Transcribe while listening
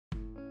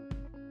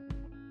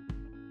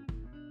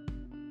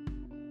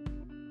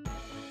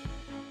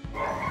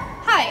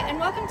Hi,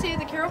 and welcome to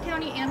the Carroll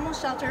County Animal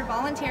Shelter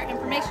Volunteer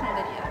Informational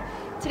Video.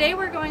 Today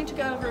we're going to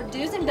go over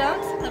do's and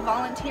don'ts of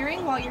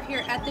volunteering while you're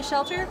here at the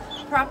shelter,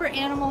 proper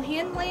animal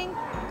handling,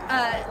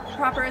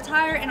 proper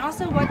attire, and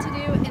also what to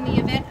do in the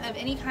event of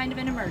any kind of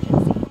an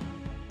emergency.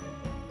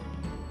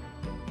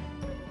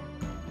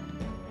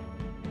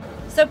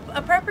 So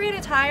appropriate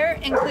attire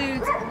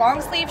includes long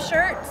sleeve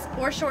shirts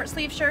or short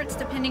sleeve shirts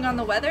depending on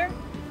the weather,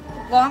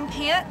 long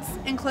pants,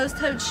 and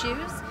closed-toed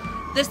shoes.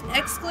 This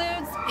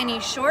excludes any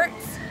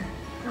shorts,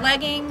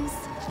 leggings,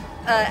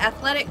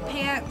 athletic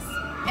pants,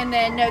 and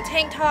then no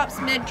tank tops,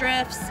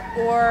 midriffs,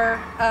 or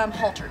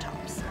halter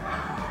tops.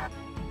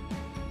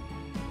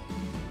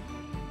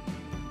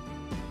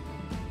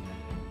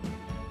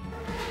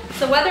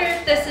 So whether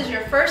this is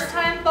your first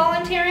time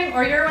volunteering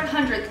or your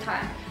 100th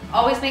time,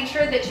 always make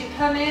sure that you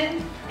come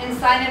in and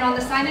sign in on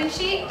the sign-in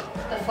sheet.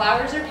 The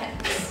flowers are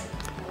pins.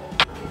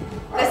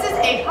 This is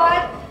a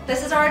pod.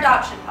 This is our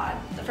adoption pod.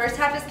 The first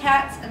half is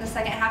cats and the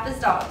second half is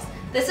dogs.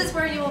 This is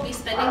where you will be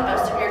spending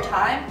most of your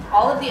time.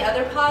 All of the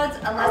other pods,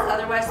 unless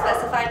otherwise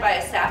specified by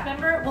a staff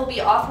member, will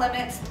be off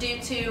limits due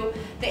to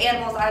the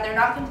animals either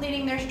not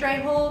completing their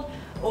stray hold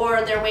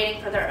or they're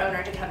waiting for their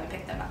owner to come and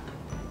pick them up.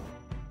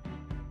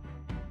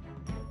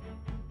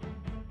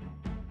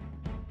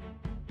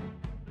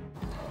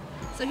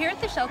 So here at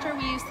the shelter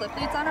we use slip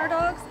leads on our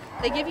dogs.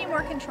 They give you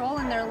more control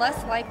and they're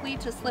less likely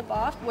to slip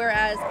off,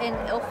 whereas an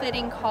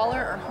ill-fitting collar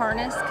or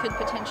harness could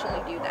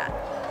potentially do that.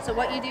 So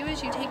what you do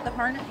is you take the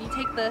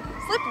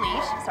slip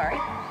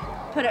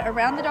leash, put it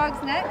around the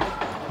dog's neck,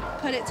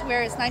 put it to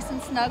where it's nice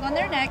and snug on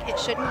their neck. It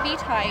shouldn't be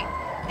tight.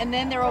 And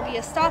then there will be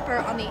a stopper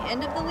on the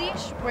end of the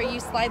leash where you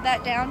slide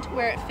that down to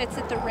where it fits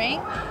at the ring.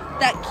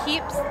 That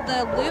keeps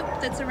the loop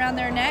that's around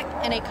their neck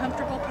in a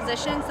comfortable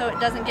position so it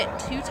doesn't get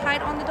too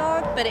tight on the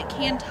dog, but it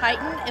can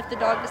tighten if the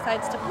dog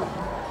decides to pull.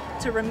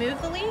 To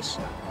remove the leash,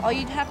 all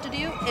you'd have to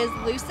do is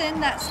loosen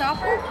that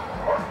stopper,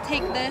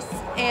 take this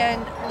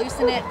and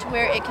loosen it to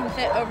where it can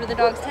fit over the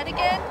dog's head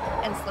again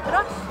and slip it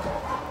off.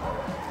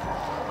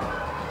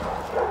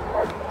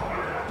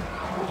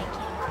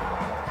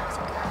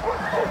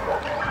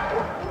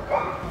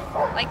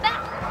 Like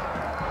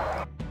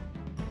that.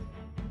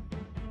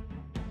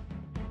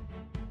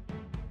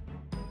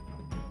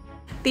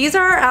 These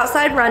are our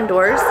outside run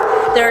doors.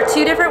 There are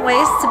two different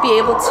ways to be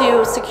able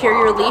to secure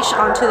your leash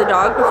onto the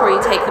dog before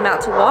you take them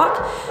out to walk.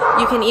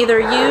 You can either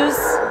use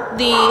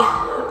the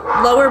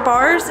lower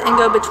bars and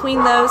go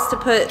between those to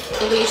put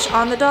the leash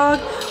on the dog,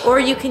 or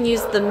you can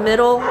use the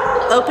middle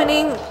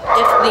opening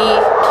if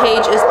the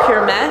cage is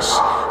pure mesh.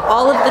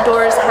 All of the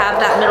doors have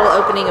that middle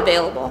opening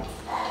available.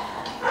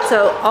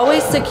 So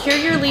always secure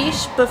your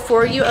leash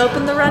before you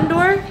open the run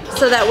door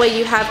so that way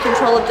you have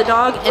control of the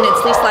dog and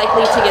it's least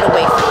likely to get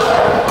away from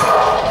you.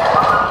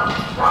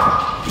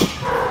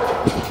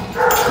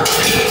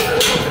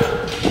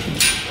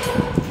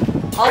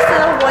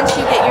 Also, once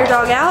you get your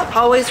dog out,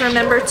 always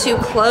remember to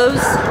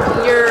close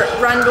your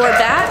run door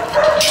back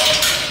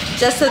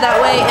just so that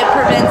way it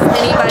prevents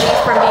anybody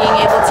from being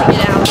able to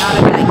get out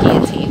of that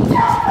guillotine.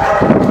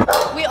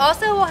 We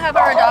also will have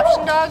our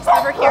adoption dogs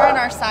over here in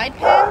our side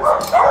pens.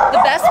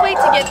 The best way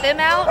to get them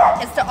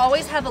out is to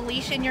always have a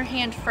leash in your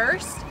hand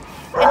first.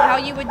 And how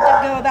you would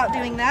go about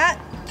doing that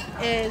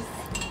is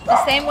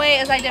the same way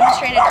as I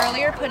demonstrated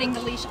earlier, putting the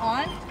leash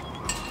on.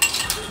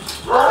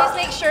 Always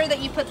make sure that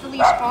you put the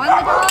leash on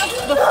the dog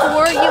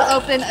before you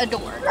open a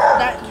door.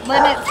 That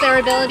limits their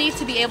ability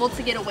to be able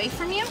to get away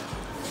from you.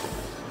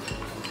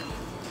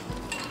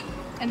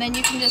 And then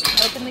you can just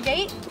open the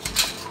gate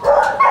and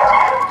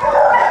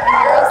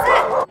you're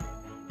all set.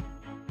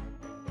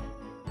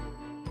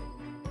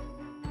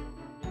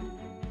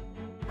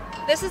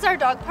 This is our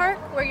dog park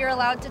where you're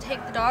allowed to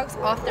take the dogs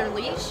off their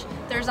leash.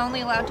 There's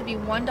only allowed to be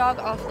one dog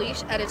off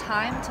leash at a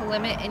time to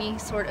limit any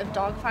sort of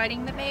dog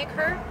fighting that may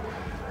occur.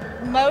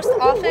 Most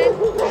often,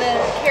 the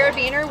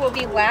carabiner will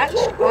be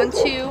latched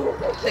onto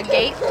the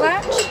gate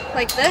latch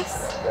like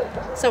this.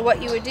 So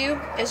what you would do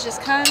is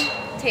just come,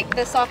 take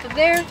this off of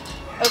there,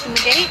 open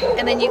the gate,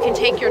 and then you can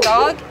take your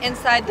dog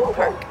inside the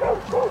park.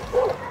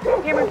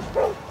 Here,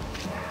 Murphy.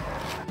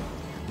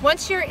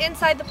 Once you're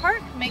inside the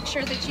park, make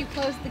sure that you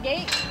close the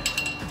gate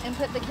and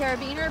put the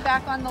carabiner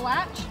back on the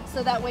latch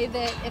so that way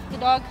that if the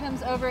dog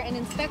comes over and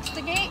inspects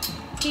the gate,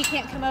 he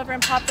can't come over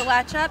and pop the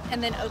latch up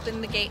and then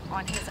open the gate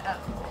on his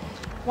own.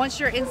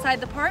 Once you're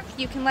inside the park,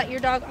 you can let your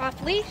dog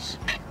off leash.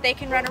 They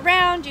can run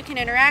around, you can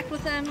interact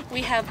with them.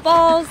 We have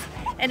balls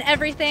and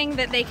everything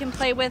that they can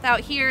play with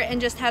out here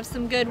and just have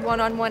some good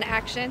one-on-one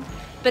action.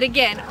 But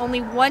again,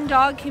 only one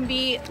dog can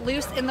be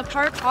loose in the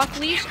park off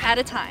leash at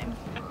a time.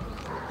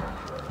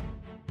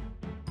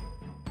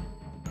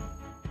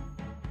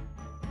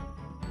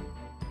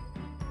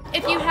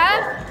 If you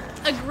have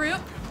a group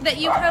that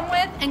you come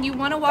with and you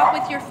want to walk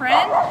with your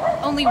friend,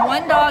 only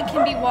one dog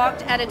can be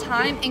walked at a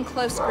time in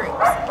close groups.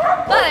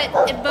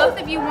 But if both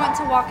of you want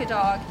to walk a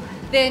dog,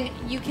 then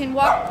you can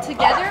walk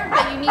together,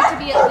 but you need to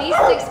be at least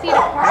 6 feet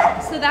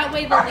apart so that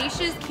way the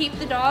leashes keep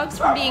the dogs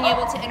from being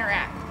able to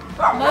interact.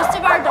 Most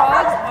of our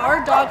dogs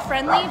are dog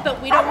friendly,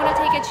 but we don't want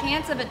to take a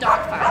chance of a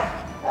dog fight.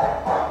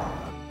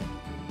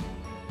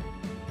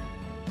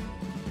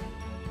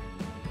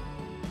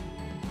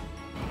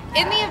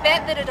 In the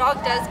event that a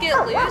dog does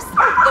get loose,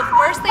 the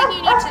first thing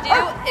you need to do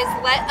is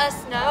let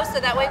us know so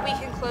that way we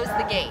can close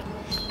the gate.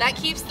 That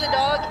keeps the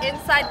dog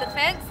inside the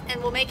fence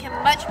and will make him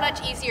much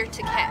easier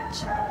to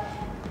catch.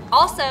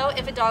 Also,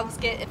 if a dog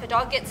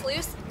gets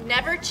loose,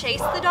 never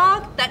chase the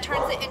dog. That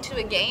turns it into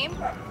a game.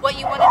 What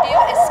you want to do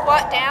is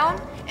squat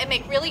down and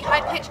make really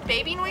high-pitched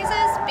baby noises,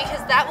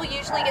 because that will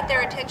usually get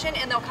their attention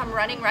and they'll come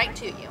running right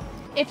to you.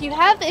 If you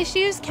have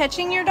issues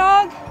catching your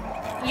dog,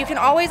 you can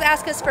always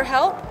ask us for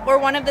help, or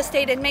one of the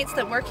state inmates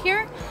that work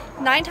here.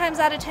 9 times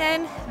out of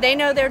 10, they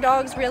know their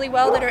dogs really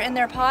well that are in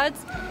their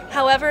pods.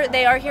 However,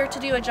 they are here to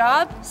do a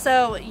job,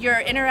 so your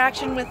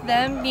interaction with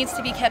them needs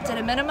to be kept at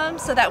a minimum,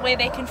 so that way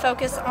they can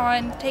focus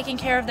on taking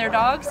care of their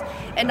dogs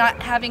and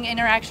not having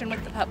interaction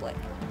with the public.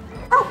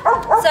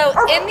 So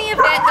in the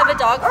event of a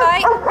dog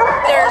fight,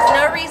 there's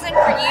no reason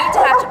for you to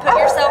have to put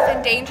yourself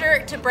in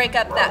danger to break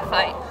up that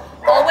fight.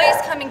 Always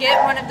come and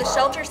get one of the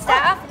shelter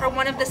staff or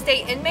one of the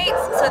state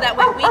inmates, so that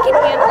way we can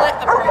handle it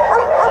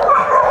appropriately.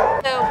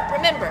 So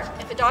remember,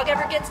 if a dog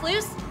ever gets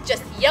loose,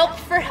 just yelp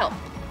for help.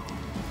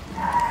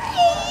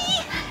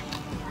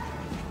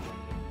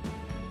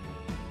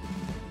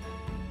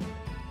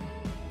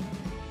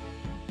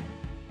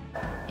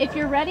 If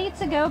you're ready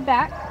to go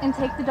back and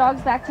take the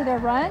dogs back to their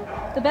run,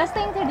 the best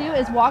thing to do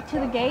is walk to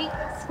the gate,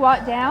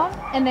 squat down,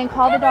 and then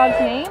call the dog's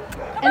name.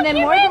 And then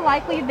more than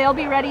likely they'll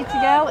be ready to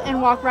go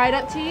and walk right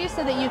up to you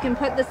so that you can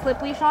put the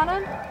slip leash on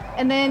them.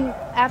 And then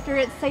after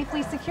it's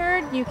safely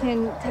secured, you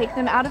can take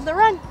them out of the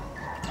run.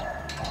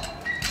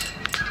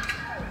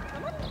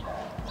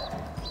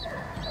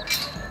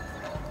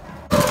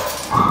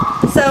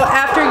 So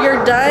after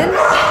you're done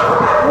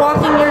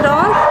walking your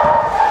dog,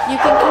 you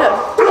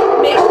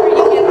can make sure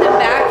you get them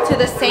back to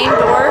the same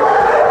door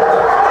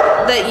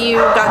that you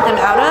got them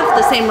out of,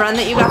 the same run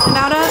that you got them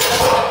out of.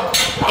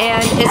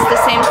 And it's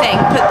the same thing.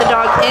 Put the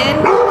dog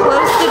in,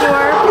 close the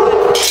door,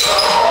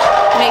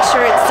 make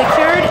sure it's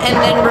secured, and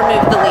then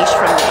remove the leash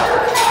from it.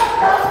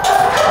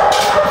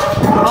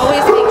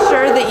 Always make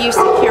sure that you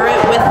secure it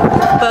with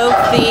both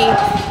the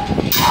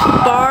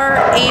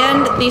bar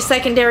and the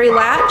secondary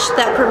latch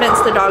that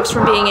prevents the dogs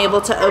from being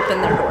able to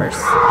open their doors.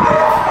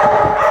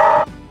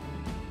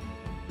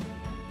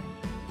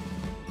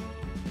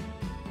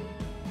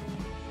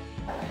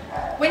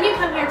 When you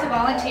come here to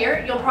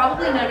volunteer, you'll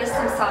probably notice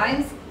some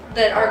signs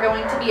that are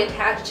going to be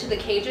attached to the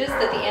cages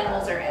that the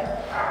animals are in.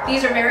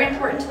 These are very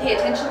important to pay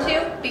attention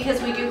to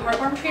because we do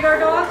heartworm treat our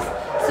dogs,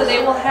 so they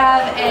will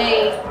have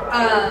a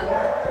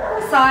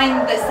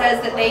sign that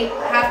says that they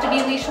have to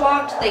be leash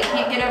walked, they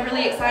can't get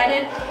overly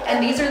excited,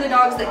 and these are the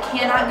dogs that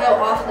cannot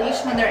go off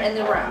leash when they're in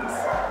the rooms.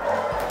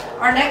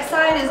 Our next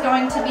sign is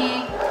going to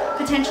be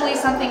potentially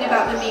something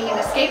about them being an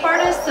escape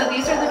artist, so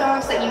these are the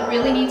dogs that you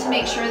really need to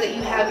make sure that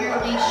you have your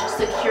leash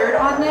secured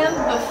on them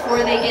before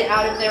they get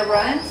out of their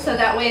run, so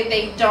that way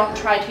they don't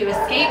try to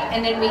escape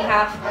and then we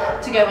have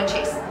to go and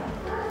chase them.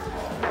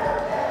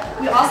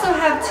 We also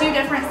have 2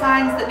 different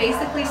signs that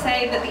basically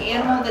say that the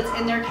animal that's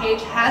in their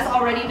cage has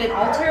already been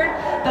altered,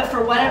 but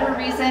for whatever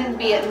reason,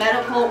 be it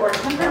medical or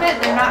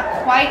temperament, they're not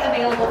quite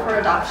available for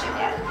adoption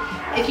yet.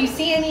 If you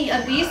see any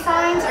of these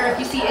signs, or if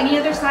you see any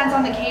other signs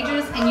on the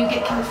cages and you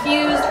get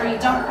confused or you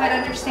don't quite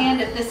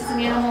understand if this is an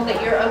animal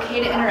that you're okay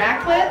to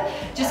interact with,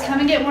 just come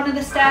and get one of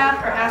the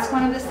staff or ask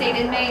one of the state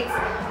inmates.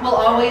 We'll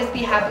always be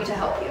happy to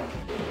help you.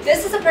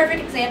 This is a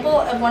perfect example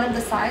of one of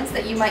the signs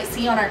that you might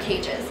see on our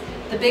cages.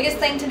 The biggest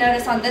thing to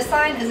notice on this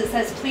sign is it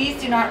says,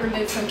 "Please do not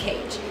remove from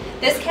cage."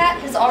 This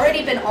cat has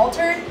already been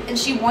altered and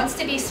she wants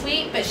to be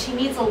sweet, but she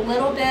needs a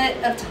little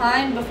bit of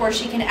time before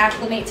she can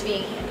acclimate to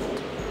being handled.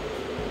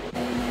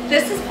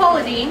 This is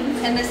Paula Deen,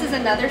 and this is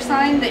another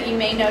sign that you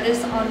may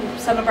notice on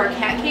some of our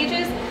cat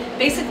cages.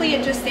 Basically,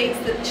 it just states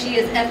that she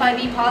is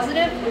FIV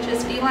positive, which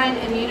is feline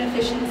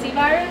immunodeficiency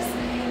virus.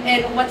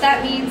 And what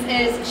that means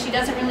is she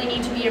doesn't really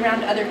need to be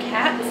around other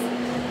cats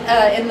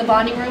in the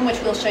bonding room,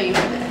 which we'll show you in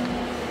a minute.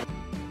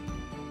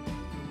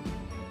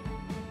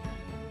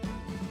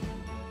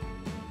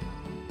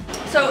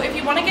 So if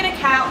you want to get a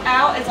cat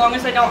out, as long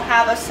as they don't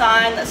have a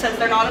sign that says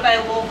they're not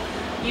available,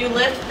 you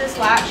lift this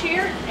latch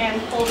here and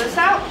pull this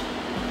out.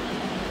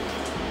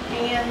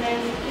 And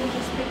then you can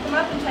just pick them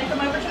up and take them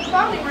over to the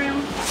bonding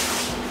room.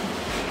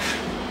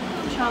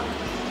 Chunk.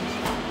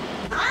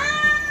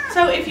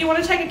 So if you want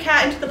to take a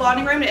cat into the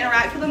bonding room to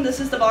interact with them, this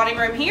is the bonding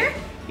room here.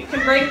 You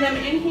can bring them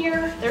in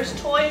here. There's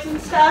toys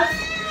and stuff.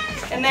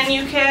 And then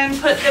you can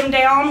put them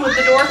down with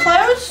the door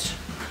closed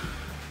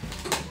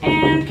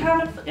and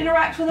kind of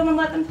interact with them and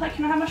let them play.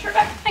 Can I have my shirt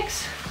back?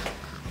 Thanks.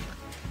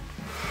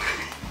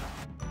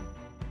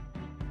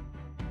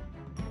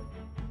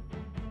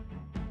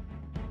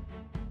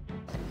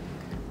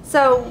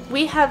 So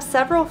we have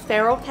several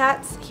feral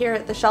cats here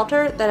at the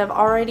shelter that have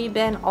already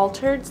been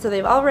altered, so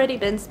they've already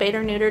been spayed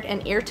or neutered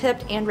and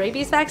ear-tipped and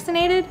rabies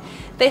vaccinated.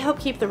 They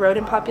help keep the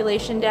rodent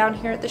population down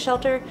here at the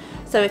shelter.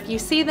 So if you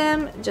see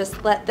them,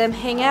 just let them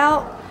hang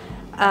out.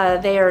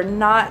 They are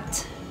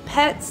not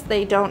pets,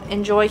 they don't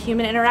enjoy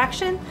human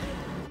interaction.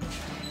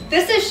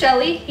 This is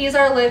Shelly. He's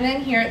our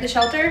live-in here at the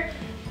shelter.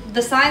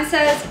 The sign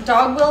says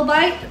dog will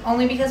bite,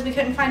 only because we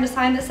couldn't find a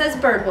sign that says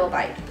bird will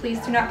bite.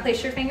 Please do not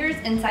place your fingers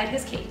inside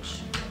his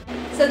cage.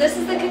 So this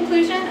is the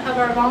conclusion of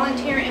our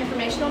volunteer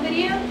informational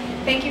video.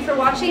 Thank you for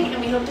watching, and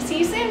we hope to see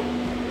you soon.